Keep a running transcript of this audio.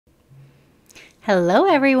Hello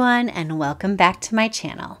everyone and welcome back to my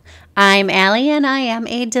channel. I'm Allie and I am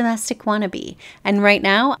a domestic wannabe, and right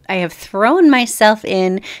now I have thrown myself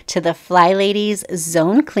in to the FlyLady's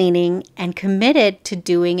zone cleaning and committed to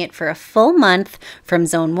doing it for a full month from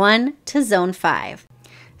zone 1 to zone 5.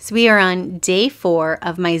 So we are on day 4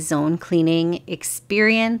 of my zone cleaning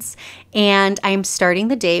experience, and I'm starting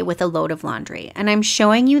the day with a load of laundry. And I'm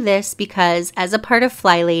showing you this because as a part of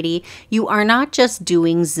FlyLady, you are not just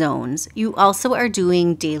doing zones. You also are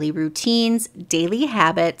doing daily routines, daily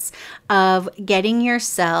habits of getting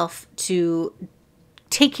yourself to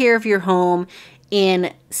take care of your home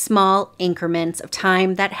in small increments of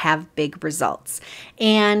time that have big results.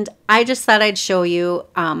 And I just thought I'd show you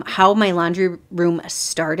how my laundry room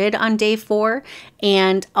started on day 4.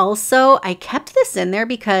 And also I kept this in there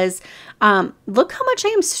because look how much I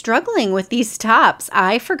am struggling with these tops.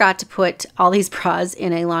 I forgot to put all these bras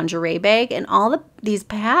in a lingerie bag, and these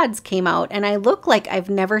pads came out and I look like I've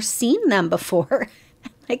never seen them before.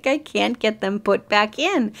 Like I can't get them put back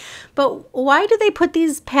in. But why do they put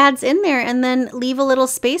these pads in there and then leave a little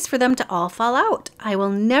space for them to all fall out? I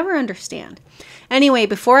will never understand. Anyway,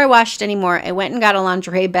 before I washed anymore, I went and got a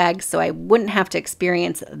lingerie bag so I wouldn't have to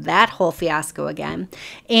experience that whole fiasco again.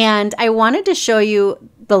 And I wanted to show you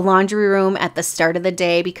the laundry room at the start of the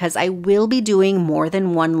day because I will be doing more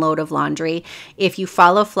than one load of laundry. If you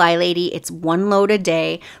follow FlyLady, it's one load a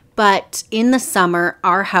day. But in the summer,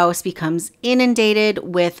 our house becomes inundated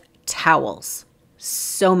with towels.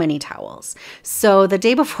 So many towels. So the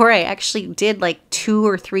day before, I actually did like 2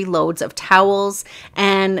 or 3 loads of towels,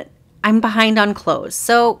 and I'm behind on clothes.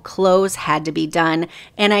 So clothes had to be done.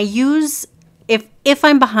 And I use, if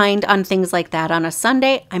I'm behind on things like that on a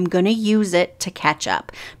Sunday, I'm going to use it to catch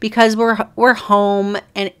up because we're home.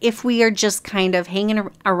 And if we are just kind of hanging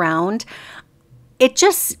around, it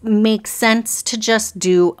just makes sense to just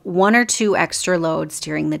do 1 or 2 extra loads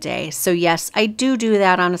during the day. So yes, I do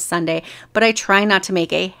that on a Sunday, but I try not to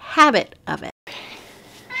make a habit of it.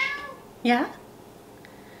 Yeah?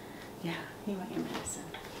 Yeah, you want your medicine.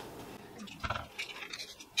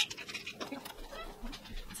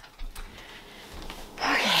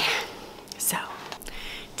 Okay, so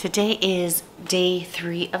today is day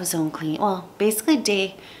 3 of zone cleaning. Well, basically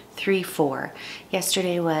day 3, 4.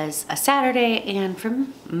 Yesterday was a Saturday, and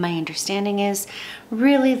from my understanding is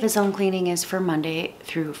really the zone cleaning is for Monday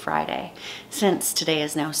through Friday. Since today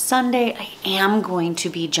is now Sunday, I am going to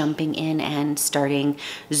be jumping in and starting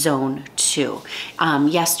zone 2.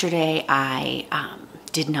 Yesterday I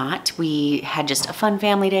did not. We had just a fun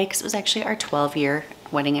family day because it was actually our 12-year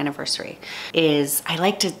wedding anniversary.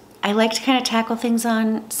 I like to kind of tackle things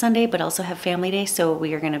on Sunday, but also have family day. So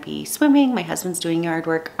we are going to be swimming. My husband's doing yard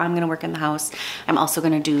work. I'm going to work in the house. I'm also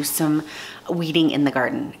going to do some weeding in the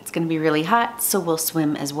garden. It's going to be really hot, so we'll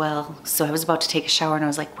swim as well. So I was about to take a shower and I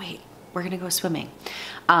was like, wait, we're going to go swimming,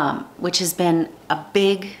 which has been a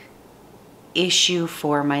big issue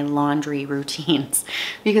for my laundry routines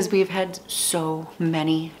because we've had so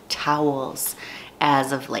many towels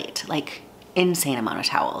as of late. Like, insane amount of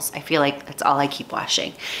towels. I feel like that's all I keep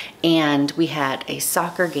washing. And we had a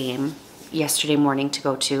soccer game yesterday morning to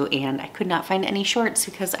go to, and I could not find any shorts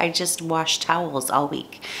because I just washed towels all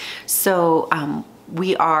week. So I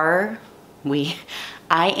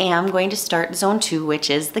am going to start zone 2, which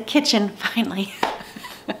is the kitchen finally.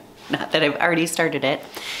 Not that I've already started it.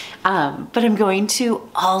 But I'm going to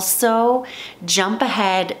also jump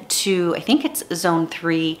ahead to, I think it's zone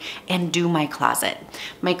 3, and do my closet.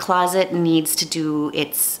 My closet needs to do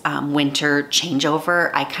its winter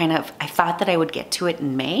changeover. I thought that I would get to it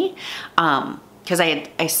in May, because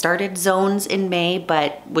I started zones in May,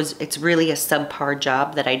 but it's really a subpar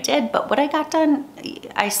job that I did. But what I got done,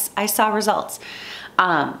 I saw results.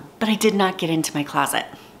 But I did not get into my closet.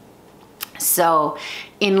 So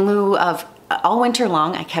in lieu of all winter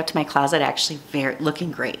long, I kept my closet actually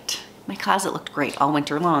looking great. My closet looked great all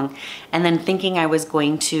winter long. And then thinking I was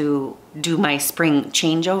going to do my spring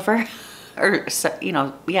changeover,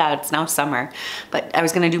 yeah, it's now summer, but I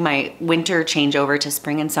was gonna do my winter changeover to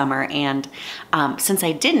spring and summer. And since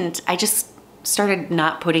I didn't, I just started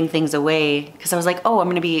not putting things away because I was like, oh, I'm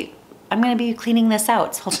gonna be cleaning this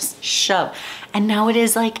out, so I'll just shove. And now it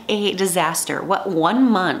is like a disaster. What, 1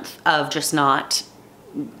 month of just not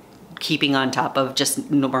keeping on top of just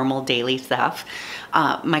normal daily stuff,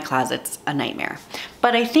 my closet's a nightmare.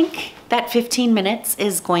 But I think that 15 minutes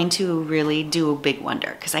is going to really do a big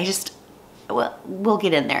wonder because we'll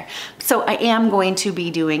get in there. So I am going to be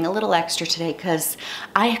doing a little extra today because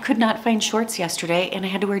I could not find shorts yesterday and I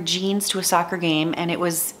had to wear jeans to a soccer game and it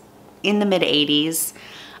was in the mid 80s.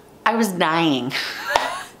 I was dying.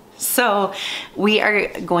 So we are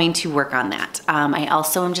going to work on that. I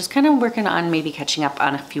also am just kind of working on maybe catching up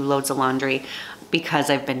on a few loads of laundry because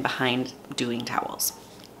I've been behind doing towels.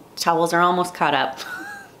 Towels are almost caught up.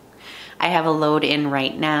 I have a load in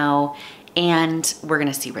right now and we're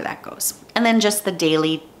gonna see where that goes. And then just the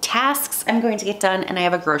daily tasks I'm going to get done, and I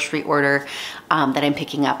have a grocery order that I'm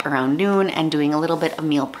picking up around noon and doing a little bit of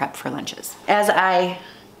meal prep for lunches. As I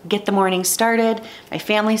get the morning started, my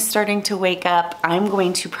family's starting to wake up. I'm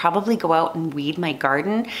going to probably go out and weed my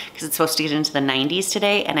garden because it's supposed to get into the 90s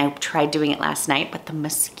today, and I tried doing it last night, but the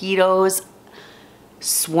mosquitoes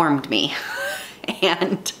swarmed me.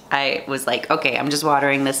 And I was like, okay, I'm just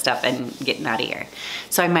watering this stuff and getting out of here.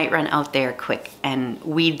 So I might run out there quick and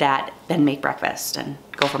weed that, then make breakfast and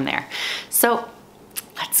go from there. So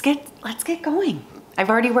let's get going. I've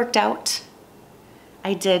already worked out.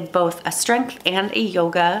 I did both a strength and a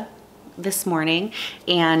yoga this morning,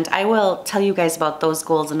 and I will tell you guys about those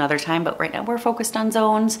goals another time, but right now we're focused on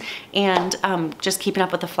zones and just keeping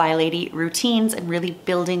up with the FlyLady routines and really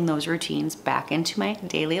building those routines back into my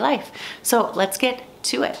daily life. So let's get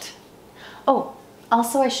to it. Oh,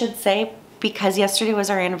 also I should say, because yesterday was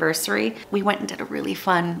our anniversary, we went and did a really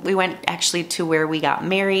fun, we went actually to where we got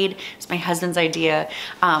married. It's my husband's idea.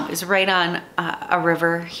 It was right on a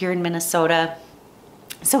river here in Minnesota.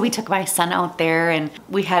 So we took my son out there and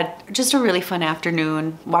we had just a really fun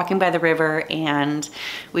afternoon walking by the river, and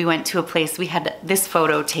we went to a place, we had this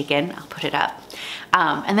photo taken, I'll put it up,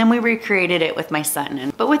 and then we recreated it with my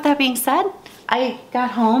son. But with that being said, I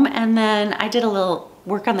got home and then I did a little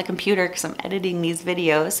work on the computer because I'm editing these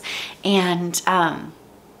videos, and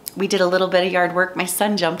we did a little bit of yard work. My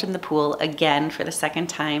son jumped in the pool again for the second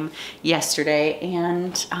time yesterday,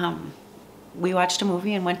 and we watched a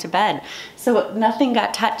movie and went to bed. So nothing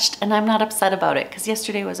got touched, and I'm not upset about it because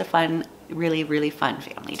yesterday was a fun, really, really fun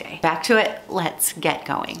family day. Back to it, let's get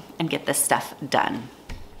going and get this stuff done.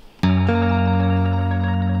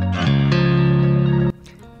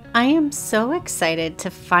 I am so excited to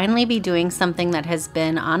finally be doing something that has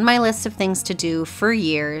been on my list of things to do for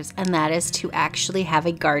years, and that is to actually have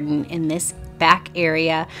a garden in this back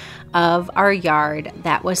area of our yard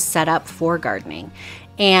that was set up for gardening.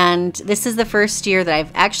 And this is the first year that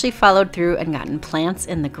I've actually followed through and gotten plants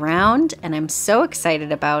in the ground, and I'm so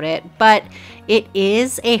excited about it. But it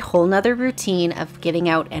is a whole nother routine of getting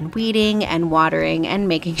out and weeding and watering and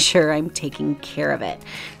making sure I'm taking care of it.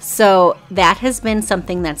 So that has been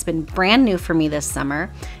something that's been brand new for me this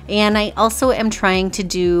summer. And I also am trying to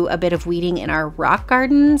do a bit of weeding in our rock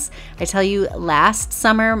gardens. I tell you, last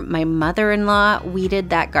summer, my mother-in-law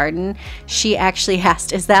weeded that garden. She actually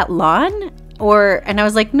asked, "Is that lawn?" And I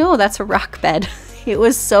was like, no, that's a rock bed. It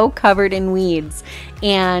was so covered in weeds,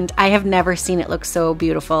 and I have never seen it look so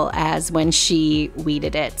beautiful as when she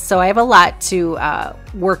weeded it. So I have a lot to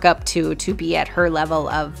work up to be at her level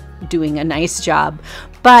of doing a nice job,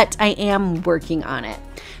 but I am working on it.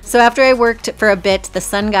 So after I worked for a bit, the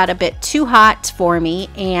sun got a bit too hot for me,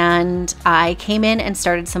 and I came in and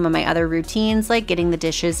started some of my other routines, like getting the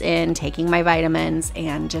dishes in, taking my vitamins,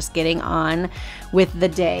 and just getting on with the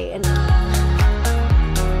day.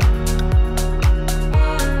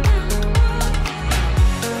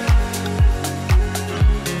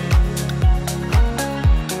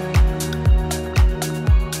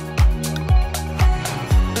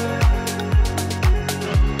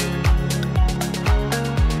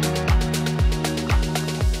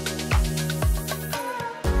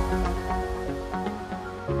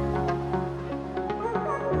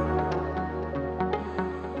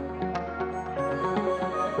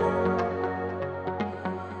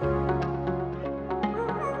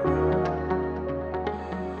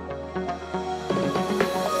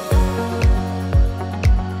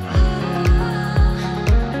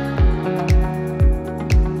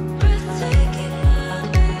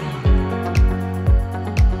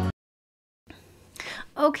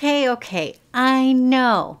 Okay, I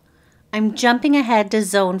know I'm jumping ahead to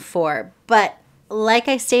zone 4, but like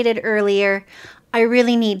I stated earlier, I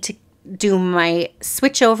really need to do my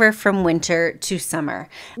switch over from winter to summer.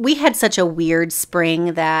 We had such a weird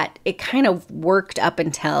spring that it kind of worked up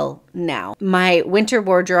until now. My winter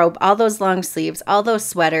wardrobe, all those long sleeves, all those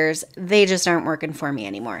sweaters, they just aren't working for me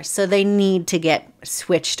anymore. So they need to get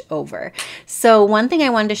switched over. So one thing I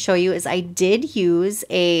wanted to show you is I did use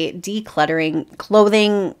a decluttering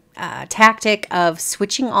clothing tactic of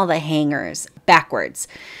switching all the hangers backwards.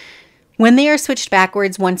 When they are switched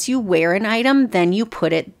backwards, once you wear an item, then you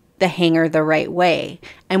put the hanger the right way.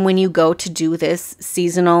 And when you go to do this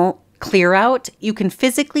seasonal clear out, you can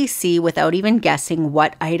physically see without even guessing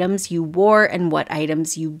what items you wore and what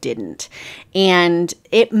items you didn't. And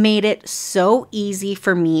it made it so easy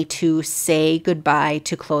for me to say goodbye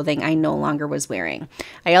to clothing I no longer was wearing.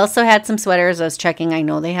 I also had some sweaters I was checking. I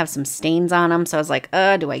know they have some stains on them. So I was like,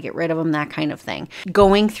 do I get rid of them? That kind of thing.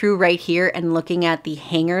 Going through right here and looking at the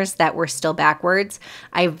hangers that were still backwards,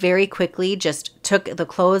 I very quickly just took the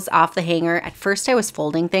clothes off the hanger. At first I was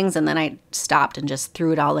folding things and then I stopped and just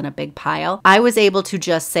threw it all in a big pile. I was able to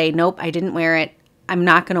just say, nope, I didn't wear it. I'm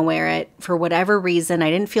not going to wear it for whatever reason. I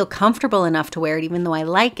didn't feel comfortable enough to wear it, even though I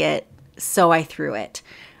like it. So I threw it.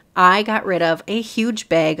 I got rid of a huge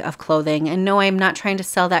bag of clothing, and no, I'm not trying to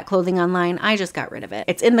sell that clothing online. I just got rid of it.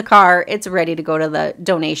 It's in the car. It's ready to go to the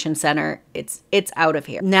donation center. It's out of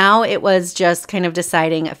here. Now it was just kind of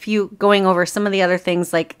deciding going over some of the other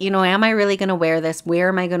things like, am I really going to wear this? Where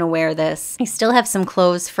am I going to wear this? I still have some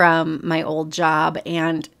clothes from my old job,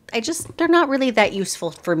 and they're not really that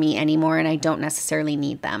useful for me anymore, and I don't necessarily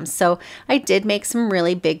need them. So I did make some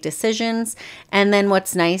really big decisions. And then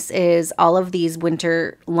what's nice is all of these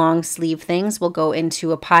winter long sleeve things will go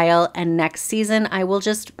into a pile, and next season I will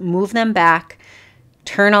just move them back,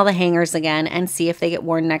 turn all the hangers again, and see if they get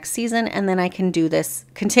worn next season. And then I can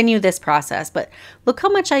continue this process. But look how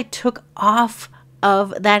much I took off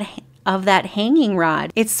of that hanging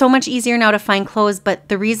rod. It's so much easier now to find clothes, but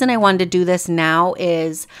the reason I wanted to do this now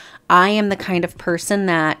is I am the kind of person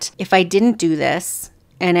that if I didn't do this,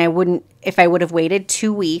 and if I would have waited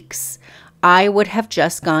 2 weeks, I would have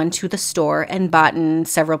just gone to the store and bought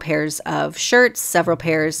several pairs of shirts, several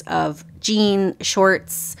pairs of jean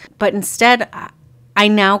shorts, but instead I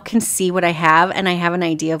now can see what I have, and I have an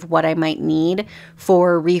idea of what I might need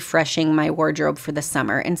for refreshing my wardrobe for the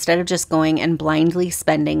summer instead of just going and blindly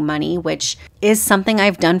spending money, which is something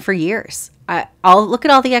I've done for years. I'll look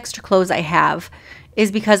at all the extra clothes I have is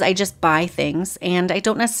because I just buy things and I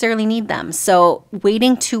don't necessarily need them. So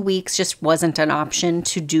waiting 2 weeks just wasn't an option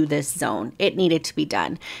to do this zone. It needed to be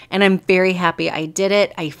done. And I'm very happy I did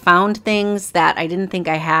it. I found things that I didn't think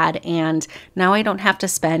I had, and now I don't have to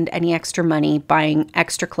spend any extra money buying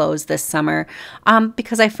extra clothes this summer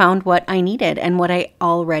because I found what I needed and what I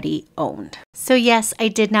already owned. So yes, I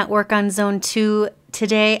did not work on zone 2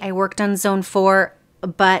 today. I worked on zone 4,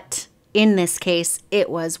 but in this case, it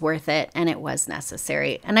was worth it and it was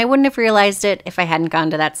necessary. And I wouldn't have realized it if I hadn't gone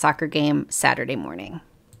to that soccer game Saturday morning.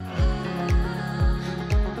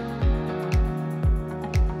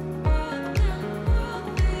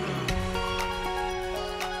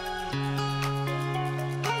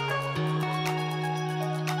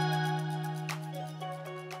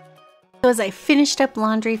 So as I finished up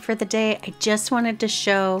laundry for the day, I just wanted to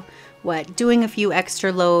show what doing a few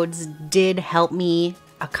extra loads did help me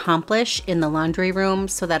accomplish in the laundry room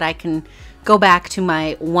so that I can go back to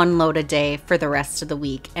my 1 load a day for the rest of the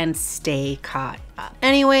week and stay caught up.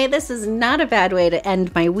 Anyway, this is not a bad way to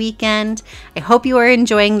end my weekend. I hope you are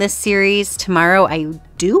enjoying this series. Tomorrow I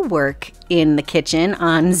do work in the kitchen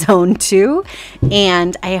on zone 2,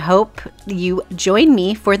 and I hope you join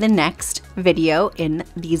me for the next video in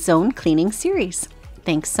the zone cleaning series.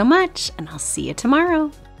 Thanks so much, and I'll see you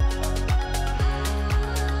tomorrow.